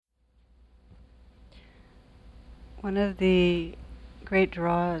One of the great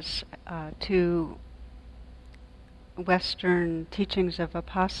draws to Western teachings of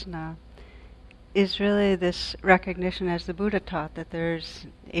Vipassana is really this recognition, as the Buddha taught, that there's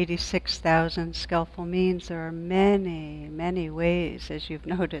 86,000 skillful means. There are many, many ways, as you've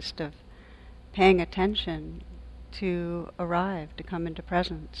noticed, of paying attention to arrive, to come into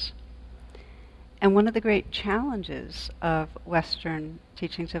presence. And one of the great challenges of Western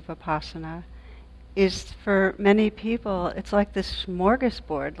teachings of Vipassana is, for many people, it's like this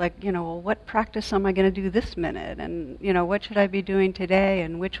smorgasbord, like, well, what practice am I going to do this minute? And, what should I be doing today?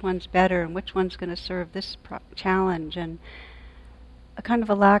 And which one's better? And which one's going to serve this challenge? And a kind of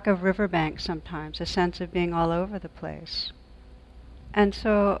a lack of riverbank sometimes, a sense of being all over the place. And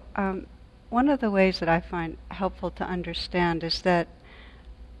so one of the ways that I find helpful to understand is that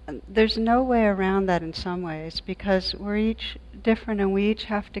there's no way around that in some ways, because we're each different and we each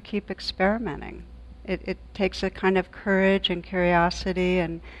have to keep experimenting. It takes a kind of courage and curiosity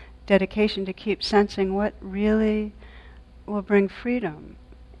and dedication to keep sensing what really will bring freedom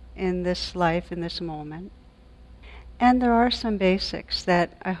in this life, in this moment. And there are some basics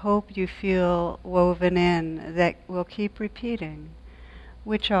that I hope you feel woven in that we'll keep repeating,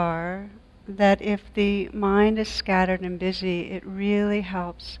 which are that if the mind is scattered and busy, it really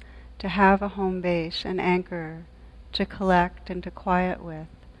helps to have a home base, an anchor to collect and to quiet with.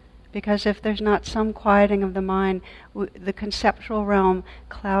 Because if there's not some quieting of the mind, the conceptual realm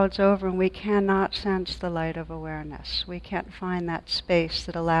clouds over and we cannot sense the light of awareness. We can't find that space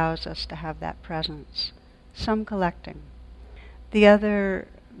that allows us to have that presence. Some collecting. The other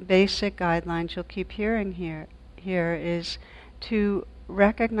basic guidelines you'll keep hearing here is to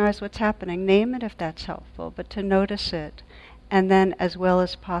recognize what's happening, name it if that's helpful, but to notice it, and then as well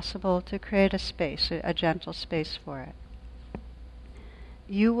as possible to create a space, a gentle space for it.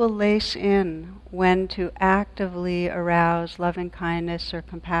 You will lace in when to actively arouse loving kindness or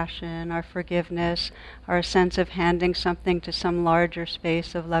compassion or forgiveness or a sense of handing something to some larger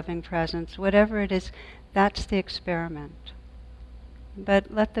space of loving presence. Whatever it is, that's the experiment.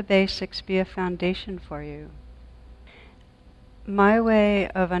 But let the basics be a foundation for you. My way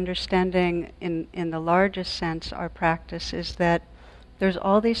of understanding in the largest sense our practice is that there's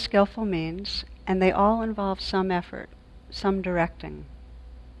all these skillful means and they all involve some effort, some directing.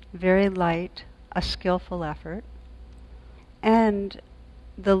 Very light, a skillful effort, and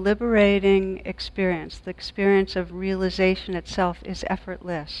the liberating experience, the experience of realization itself, is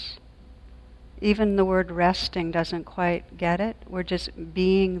effortless. Even the word resting doesn't quite get it. We're just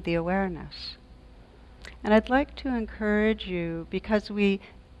being the awareness. And I'd like to encourage you, because we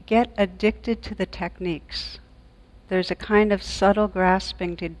get addicted to the techniques. There's a kind of subtle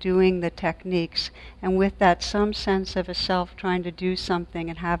grasping to doing the techniques, and with that some sense of a self trying to do something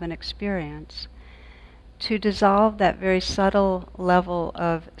and have an experience. To dissolve that very subtle level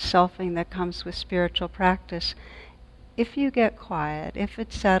of selfing that comes with spiritual practice, if you get quiet, if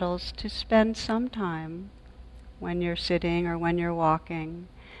it settles, to spend some time when you're sitting or when you're walking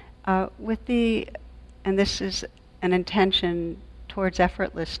with the, and this is an intention towards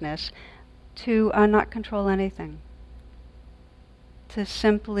effortlessness, to not control anything. To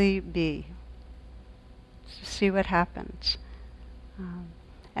simply be, to see what happens.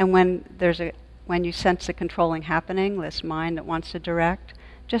 And when you sense the controlling happening, this mind that wants to direct,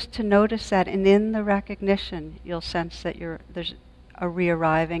 just to notice that, and in the recognition, you'll sense that there's a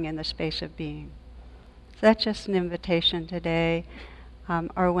re-arriving in the space of being. So that's just an invitation today,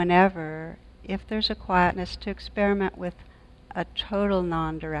 or whenever, if there's a quietness, to experiment with a total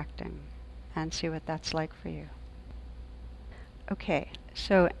non-directing and see what that's like for you. Okay,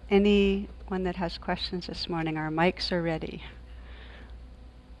 so anyone that has questions this morning, our mics are ready.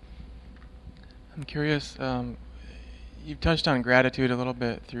 I'm curious, you've touched on gratitude a little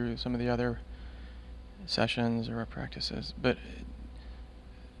bit through some of the other sessions or practices, but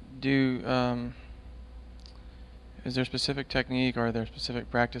is there a specific technique or are there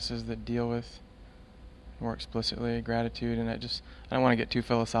specific practices that deal with more explicitly gratitude? And I don't want to get too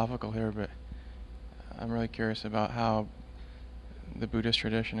philosophical here, but I'm really curious about how the Buddhist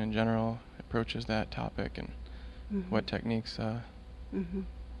tradition in general approaches that topic and what techniques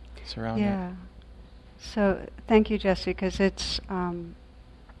surround it. Yeah. So thank you, Jesse, because it's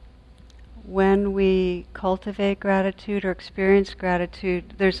when we cultivate gratitude or experience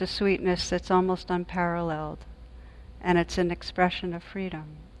gratitude, there's a sweetness that's almost unparalleled, and it's an expression of freedom.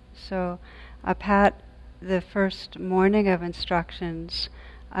 So Pat, the first morning of instructions,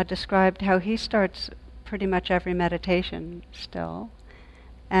 described how he starts pretty much every meditation still,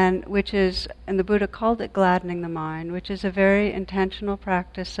 and the Buddha called it gladdening the mind, which is a very intentional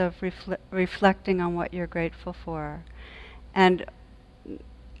practice of reflecting on what you're grateful for. And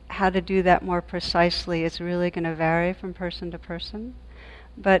how to do that more precisely is really going to vary from person to person.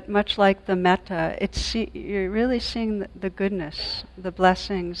 But much like the metta, you're really seeing the goodness, the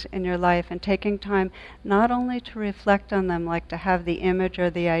blessings in your life, and taking time not only to reflect on them, like to have the image or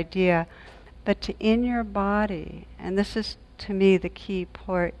the idea, but to in your body, and this is to me the key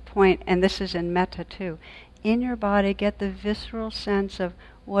point, and this is in metta too, in your body get the visceral sense of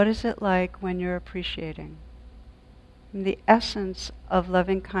what is it like when you're appreciating. And the essence of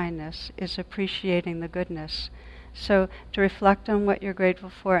loving kindness is appreciating the goodness. So to reflect on what you're grateful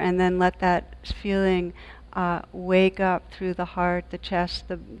for, and then let that feeling wake up through the heart, the chest,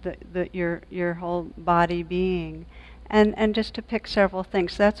 your whole body being, and just to pick several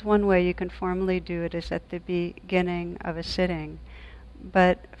things. That's one way you can formally do it, is at the beginning of a sitting.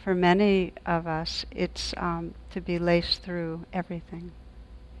 But for many of us, it's to be laced through everything.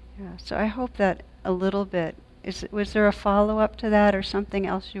 Yeah. So I hope that a little bit. Was there a follow-up to that, or something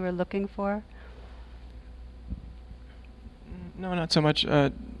else you were looking for? No, not so much.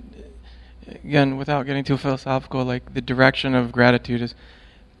 Again, without getting too philosophical, like the direction of gratitude is,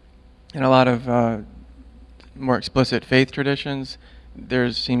 in a lot of more explicit faith traditions,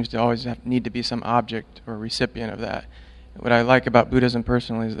 there seems to always need to be some object or recipient of that. What I like about Buddhism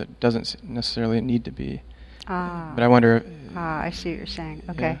personally is that it doesn't necessarily need to be. But I wonder. I see what you're saying.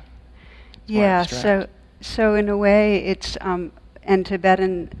 Okay. Yeah. So in a way, it's. And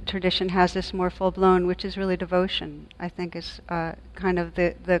Tibetan tradition has this more full-blown, which is really devotion, I think is kind of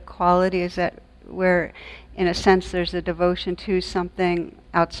the quality is that where, in a sense, there's a devotion to something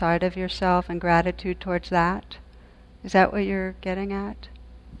outside of yourself and gratitude towards that. Is that what you're getting at?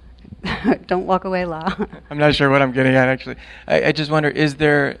 Don't walk away, La. I'm not sure what I'm getting at, actually. I just wonder, does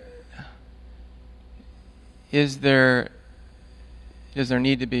there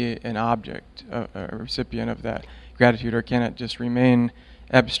need to be an object, a recipient of that gratitude, or can it just remain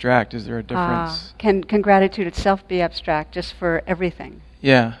abstract? Is there a difference? Can gratitude itself be abstract, just for everything?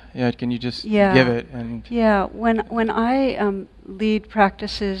 Yeah. Can you just give it? And when I lead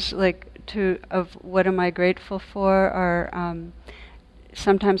practices like of what am I grateful for, or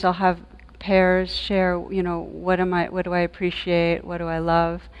sometimes I'll have pairs share. What do I appreciate? What do I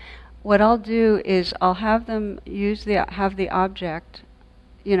love? What I'll do is I'll have them have the object,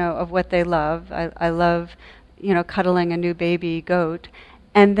 of what they love. I love. Cuddling a new baby goat,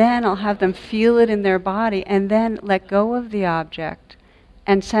 and then I'll have them feel it in their body, and then let go of the object,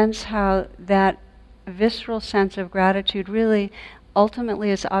 and sense how that visceral sense of gratitude really,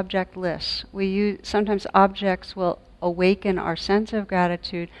 ultimately, is objectless. Sometimes objects will awaken our sense of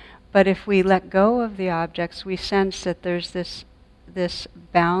gratitude, but if we let go of the objects, we sense that there's this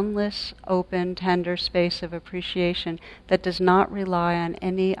boundless, open, tender space of appreciation that does not rely on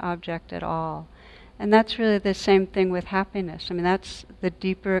any object at all. And that's really the same thing with happiness. I mean, that's the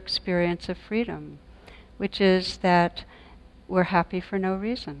deeper experience of freedom, which is that we're happy for no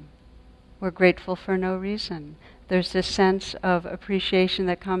reason. We're grateful for no reason. There's this sense of appreciation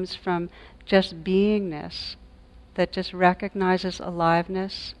that comes from just beingness, that just recognizes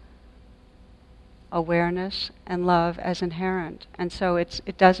aliveness, awareness, and love as inherent. And so it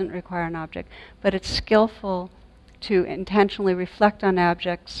doesn't require an object. But it's skillful to intentionally reflect on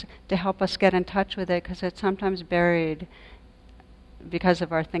objects to help us get in touch with it, because it's sometimes buried because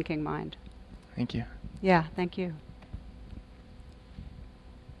of our thinking mind. Thank you. Yeah, thank you.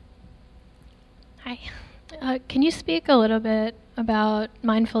 Hi. Can you speak a little bit about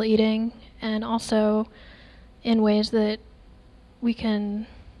mindful eating, and also in ways that we can,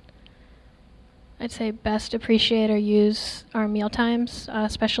 I'd say, best appreciate or use our meal times,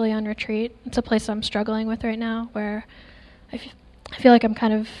 especially on retreat? It's a place I'm struggling with right now, where I feel like I'm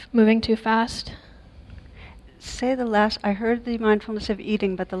kind of moving too fast. Say the last. I heard the mindfulness of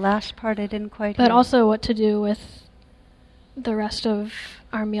eating, but the last part I didn't quite hear. But also what to do with the rest of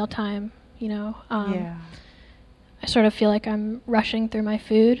our meal time, I sort of feel like I'm rushing through my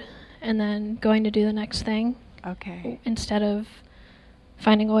food and then going to do the next thing. Okay. Instead of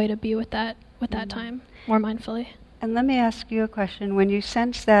finding a way to be with that time more mindfully. And let me ask you a question. When you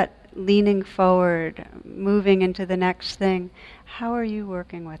sense that leaning forward, moving into the next thing, how are you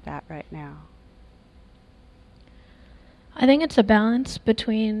working with that right now? I think it's a balance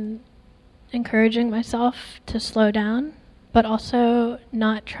between encouraging myself to slow down, but also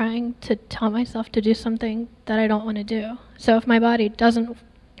not trying to tell myself to do something that I don't want to do. So if my body doesn't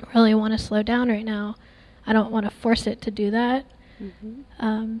really want to slow down right now, I don't want to force it to do that.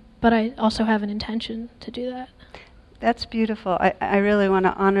 Mm-hmm. But I also have an intention to do that. That's beautiful. I really want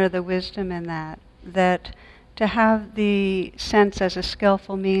to honor the wisdom in that to have the sense as a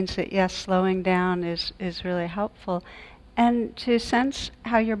skillful means that, yes, slowing down is really helpful, and to sense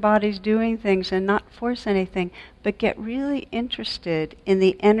how your body's doing things and not force anything, but get really interested in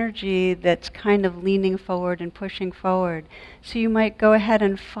the energy that's kind of leaning forward and pushing forward. So you might go ahead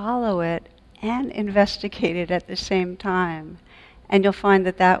and follow it and investigate it at the same time. And you'll find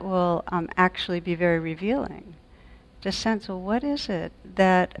that that will actually be very revealing. To sense, well, what is it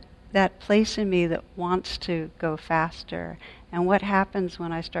that place in me that wants to go faster? And what happens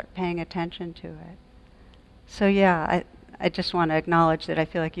when I start paying attention to it? So yeah, I just want to acknowledge that I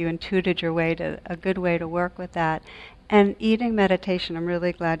feel like you intuited your way to a good way to work with that. And eating meditation, I'm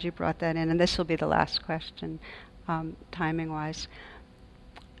really glad you brought that in. And this will be the last question, timing-wise.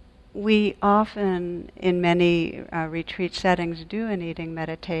 We often, in many retreat settings, do an eating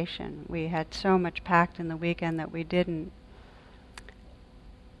meditation. We had so much packed in the weekend that we didn't.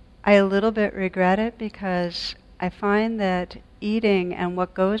 I a little bit regret it because I find that eating and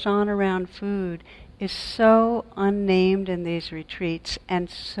what goes on around food is so unnamed in these retreats and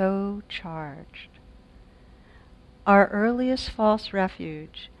so charged. Our earliest false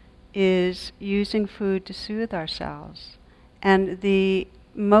refuge is using food to soothe ourselves. And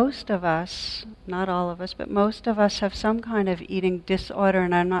most of us, not all of us, but most of us have some kind of eating disorder,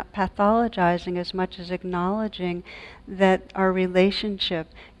 and I'm not pathologizing as much as acknowledging that our relationship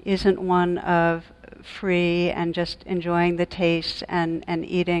isn't one of free and just enjoying the taste and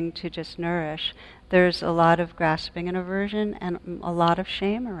eating to just nourish. There's a lot of grasping and aversion and a lot of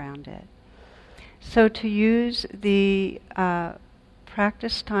shame around it. So to use the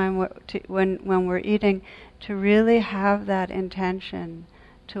practice time when we're eating to really have that intention,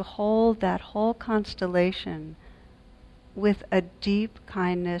 to hold that whole constellation with a deep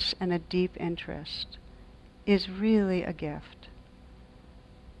kindness and a deep interest is really a gift.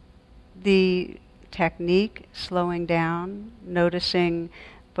 The technique, slowing down, noticing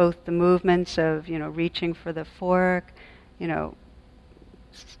both the movements of, reaching for the fork,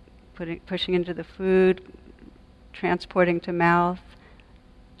 pushing into the food, transporting to mouth,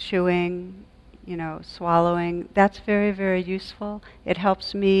 chewing, swallowing, that's very, very useful. It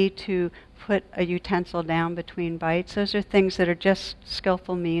helps me to put a utensil down between bites. Those are things that are just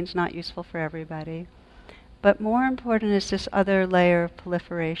skillful means, not useful for everybody. But more important is this other layer of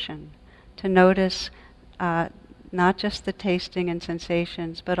proliferation, to notice not just the tasting and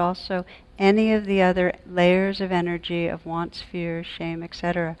sensations, but also any of the other layers of energy of wants, fears, shame,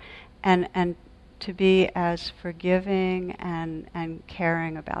 etc., and to be as forgiving and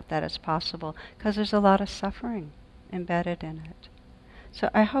caring about that as possible, because there's a lot of suffering embedded in it. So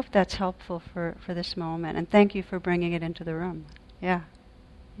I hope that's helpful for this moment, and thank you for bringing it into the room. Yeah.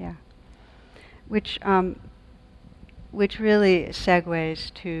 Which really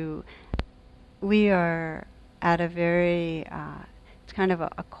segues to, we are at a very, it's kind of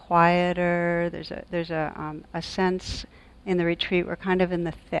a quieter, there's a sense in the retreat, we're kind of in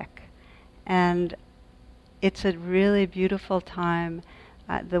the thick. And it's a really beautiful time.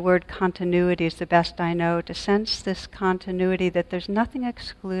 The word continuity is the best I know, to sense this continuity, that there's nothing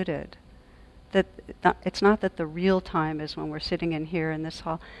excluded. That it's not that the real time is when we're sitting in here in this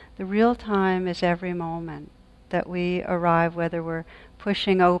hall. The real time is every moment that we arrive, whether we're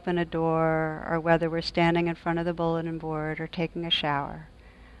pushing open a door or whether we're standing in front of the bulletin board or taking a shower.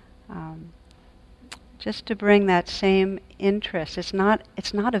 Just to bring that same interest. It's not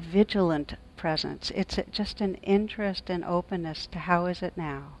a vigilant presence. It's just an interest and openness to how is it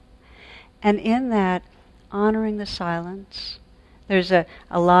now. And in that, honoring the silence. There's a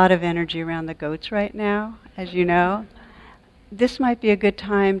lot of energy around the goats right now, as you know. This might be a good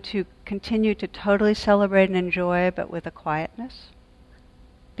time to continue to totally celebrate and enjoy, but with a quietness.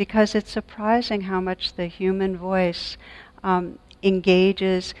 Because it's surprising how much the human voice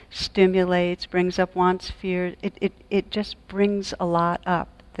engages, stimulates, brings up wants, fears. It just brings a lot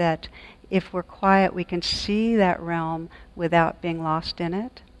up that if we're quiet, we can see that realm without being lost in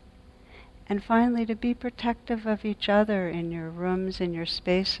it. And finally, to be protective of each other in your rooms, in your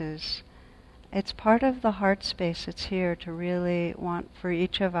spaces. It's part of the heart space that's here to really want for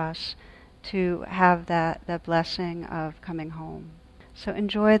each of us to have that blessing of coming home. So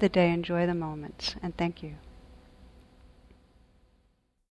enjoy the day, enjoy the moments, and thank you.